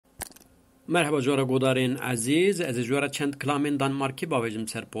مرحبا جوارا گودارین عزیز از جوارا چند کلامین دانمارکی باویجم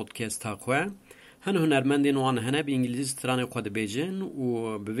سر پودکست ها خواه هن هنرمندین وان هنه به انگلیزی ستران خود بیجن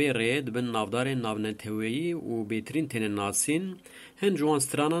و بوی رید بن نافدارین ناونتویی و بیترین تینه ناسین هن جوان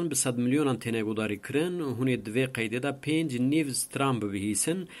سترانان به 100 میلیون تینه گوداری کرن هنی دوی قیده دا 5 نیو ستران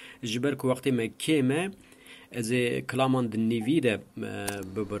ببهیسن جبر که وقتی مکیمه از کلامان دنیوی ده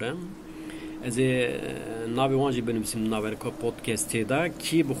ببرم از ناوی وانجی بنویسیم ناورکا پودکستی دا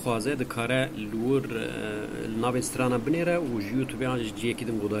کی بخوازه دکاره لور ناوی سترانا بنیره و یوتیوب آنجی جیکی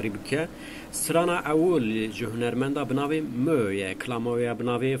دم گوداری بکه سترانا اول جهنرمندا بناوی مویه کلامویه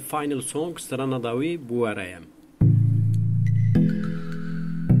بناوی فاینل سونگ سترانا داوی بواره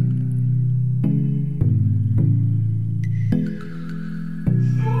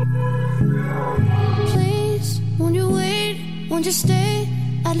Please, won't you wait, won't you stay?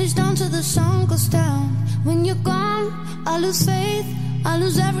 At least until the sun goes down. When you're gone, I lose faith, I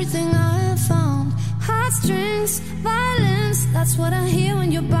lose everything I have found. Heartstrings, violence, that's what I hear when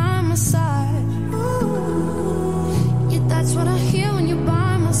you're by my side. Ooh, yeah, that's what I hear when you're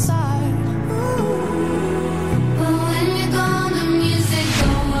by my side. Ooh, but when you're gone, the music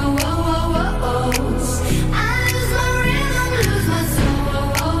goes, whoa, whoa, whoa, whoa, whoa. I lose my rhythm, lose my soul, whoa,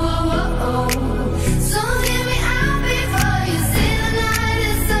 whoa, whoa, whoa. So hear me out before you say the night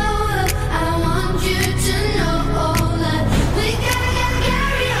is over. I want you to know that we gotta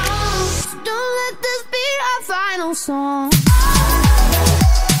carry on. So don't let this be our final song.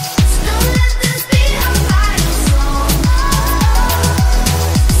 So don't let this be our final song.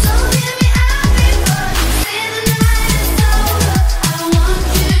 So hear me out before you say the night is over. I want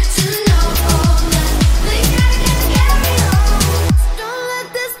you to know that we gotta carry on. So don't let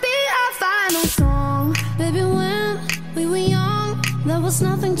this be our final song. Baby, when we were young, there was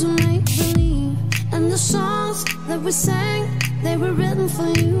nothing to make believe. And the songs that we sang, they were written for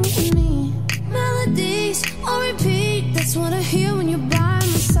you and me. Melodies on repeat, that's what I hear when you're by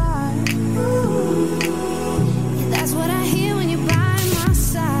my side. Ooh, yeah, that's what I hear when you're by my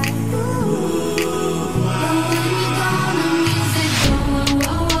side. Ooh, but when you're gone, the music goes,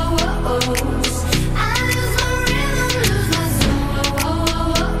 whoa, whoa, whoa, whoa. I lose my rhythm, lose my soul, whoa, whoa,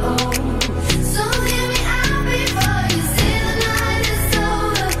 whoa, whoa. So hear me out before you say the night is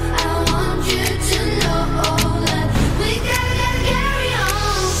over. I want you to know that we gotta carry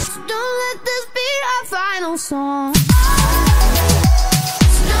on. So don't let this be our final song.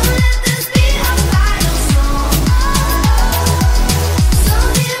 So don't let this be our final song. So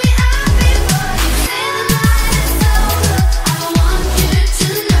hear me out before you say the night is over. I want you to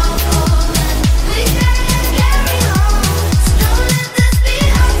know that we gotta carry on. So don't let this be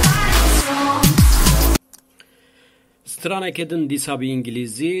our final song. سترانه کدن دیسا بی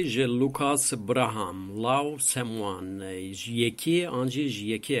انگلیزی ج لوکاس براهام لاو سموان یکی آنجی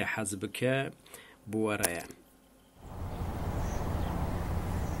یکی حزب که بواره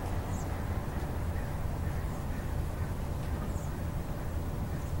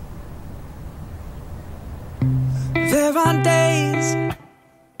There are days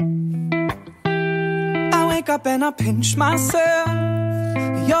I wake up and I pinch myself.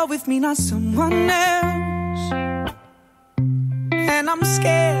 You're with me, not someone else. And I'm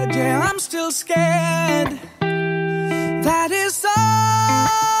scared, yeah, I'm still scared. That is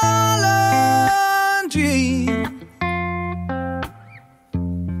all a dream.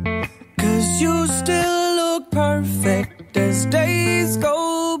 'Cause you still look perfect as days go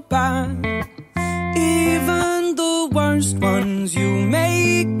by. Even the worst ones, you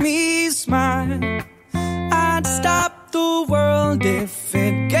make me smile. I'd stop the world if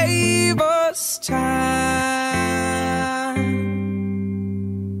it gave us time.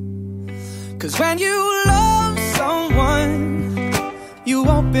 'Cause when you love someone, you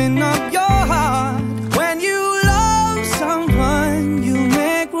open up your heart. When you love someone, you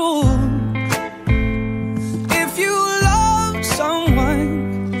make room. If you love someone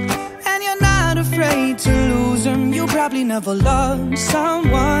and you're not afraid to lose them, you probably never loved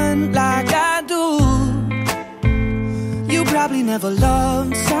someone like I do. You probably never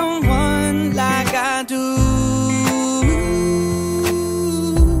loved someone like I do.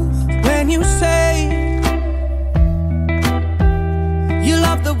 When you say you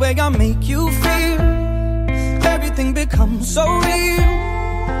love the way I make you feel, everything becomes so real.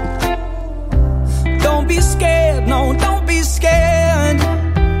 Don't be scared, no, don't be scared.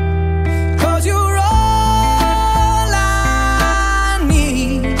 'Cause you're all I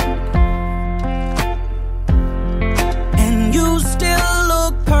need. And you still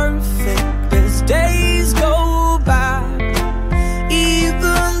look perfect as days go by.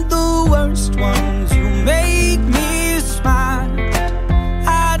 Even the worst ones, you make me smile.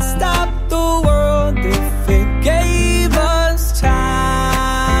 I'd stop the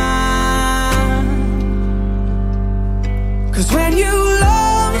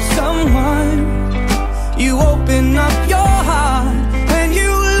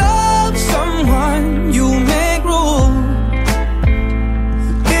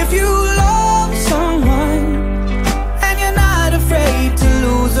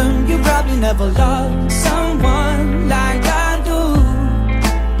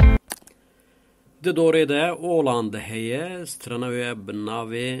Di dorê de oğlan de heye strana wê bi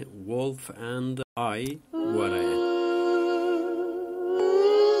navê Wolf and I were ye.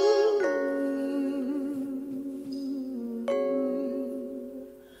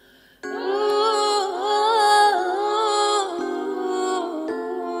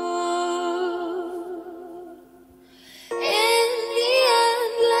 In the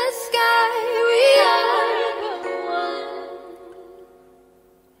endless sky, we are but one.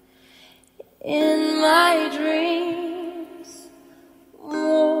 In my dreams,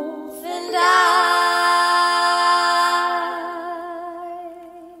 wolf and I.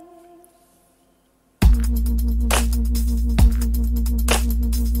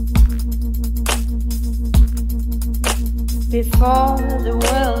 Before the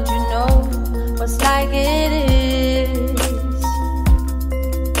world you know was like it is,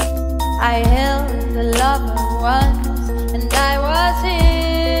 I held the lover once and I was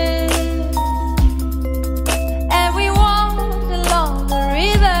his, and we walked along the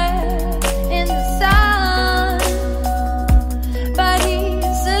river in the sun, but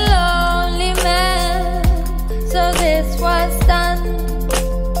he's a lonely man, so this was done.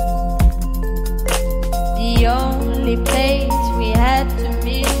 The only place we had to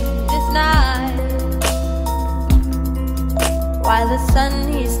meet this night, while the sun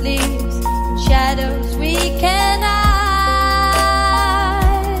he sleeps, in shadows we can hide.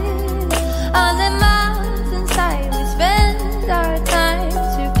 On the mountainside we spend our time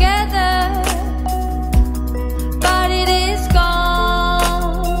together, but it is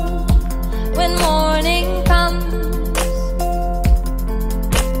gone when morning comes,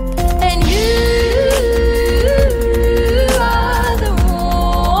 and you are the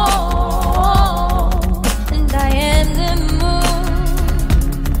wolf and I am the moon.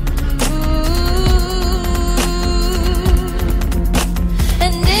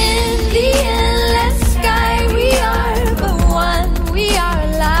 And in the endless sky we are but one, we are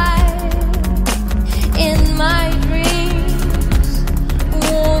alive. In my dreams,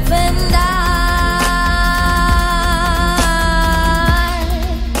 wolf and I.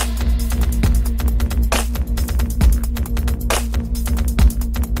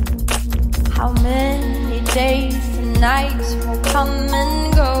 How many days and nights will come and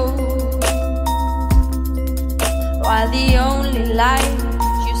go, while the only light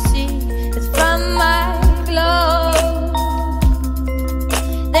you see is from my glow.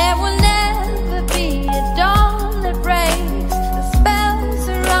 There will never be a dawn that breaks the spell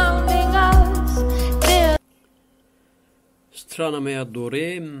surrounding us till Strana me ya dorê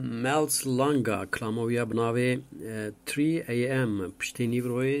Mels Langa klamoviya bi navê 3 AM piştê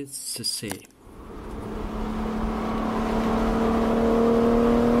nîvroyê sisê.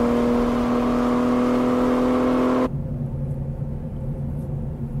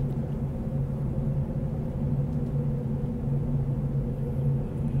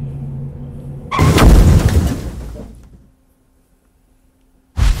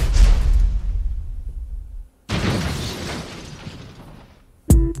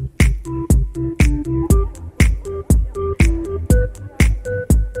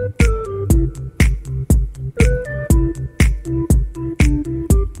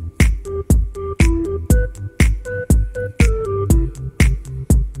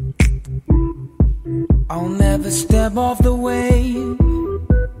 I'll never step off the wave,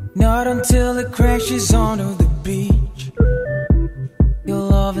 not until it crashes onto the beach. Your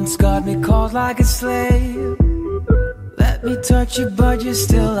loving scarred me cold like a slave. Let me touch you, but you're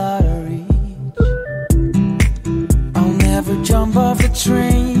still out of reach. I'll never jump off a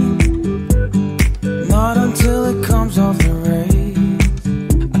train, not until it comes off the rails.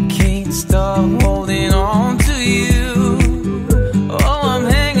 I can't stop holding on to you. Oh, I'm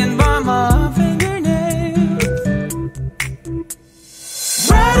hanging by my fingernails.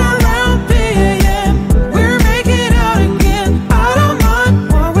 Right around p.m. we're making out again. I don't mind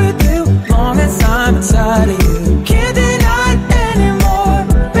what we do, long as I'm inside of you. Can't deny it anymore,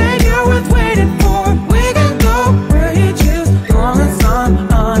 babe, you're worth waiting for. We can go where you choose, long as I'm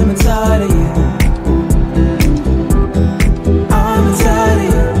inside of you. I'm inside of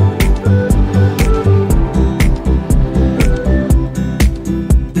you.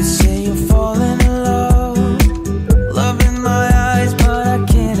 You say you're falling in love, love in my eyes, but I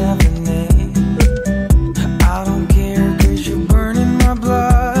can't have a name. I don't care, 'cause you're burning my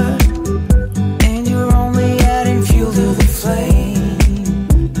blood, and you're only adding fuel to the flame.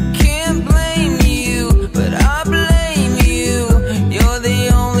 Can't blame you, but I blame you. You're the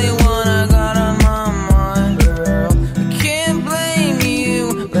only one I got on my mind, girl. I can't blame you,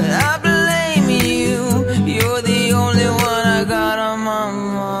 but I blame you. You're the only one I got on my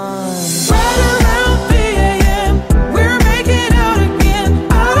mind. Right around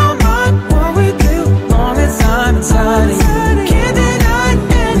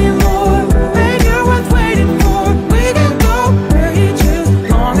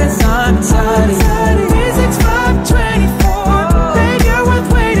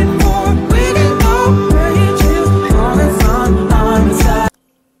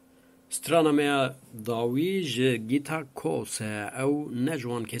داوی ج گیتا کاس او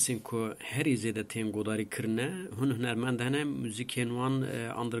نجوان کسین که هری زیده تین گوداری کرنه هن هنرمند هنه موزیکین وان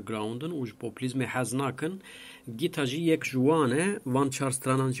اندرگراوندن و پوپلیزم حزناکن گیتا جی یک جوانه وان چار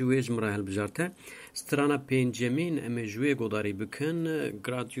سترانان جویج مراحل بجارته سترانا پینجمین امی جوی گوداری بکن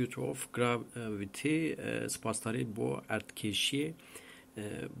گرادیوت آف گراویتی سپاسداری بو اردکیشیê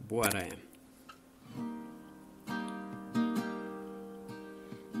بو ارائه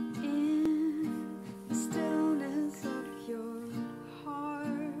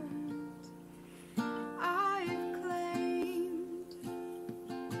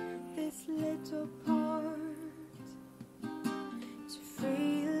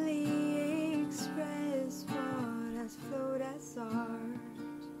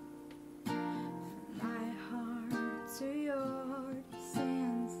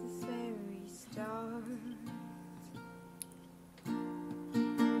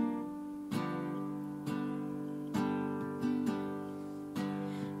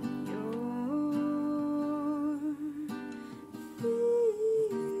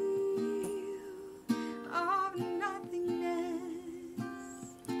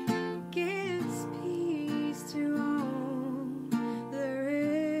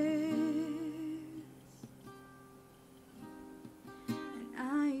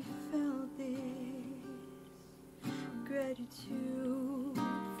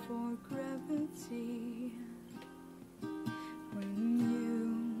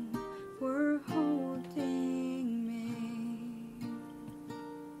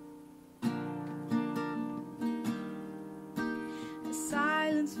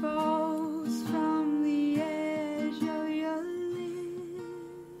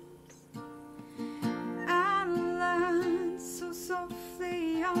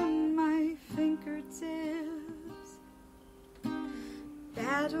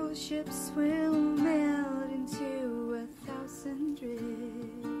Battleships will melt into 1,000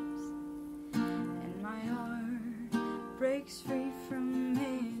 drifts, and my heart breaks free from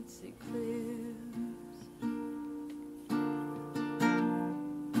its eclipse.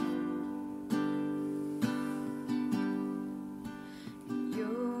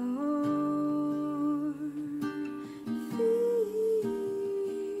 Your field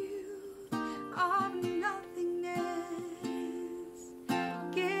of nothingness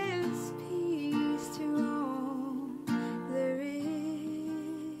gives peace to all there is.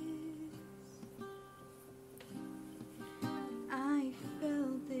 I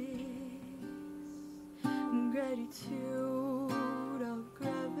felt this gratitude of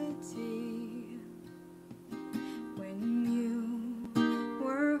gravity when you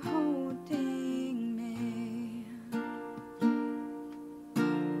were holding me.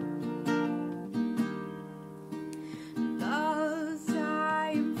 Thus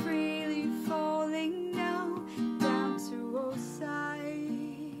I am freely falling now down to all sides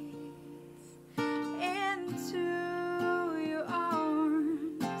into your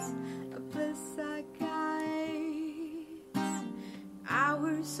arms, a bliss I guides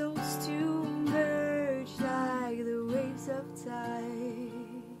our souls to merge like the waves of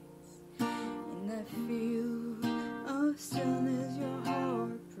tides in that field of stillness your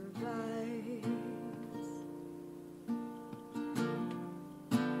heart provides.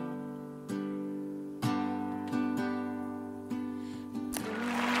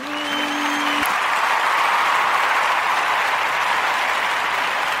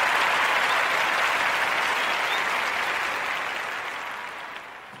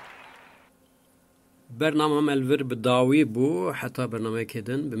 برنامه ملور به داوی بو حتی برنامه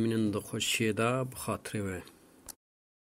کدن بمینن دخوشیه دا بخاطره وی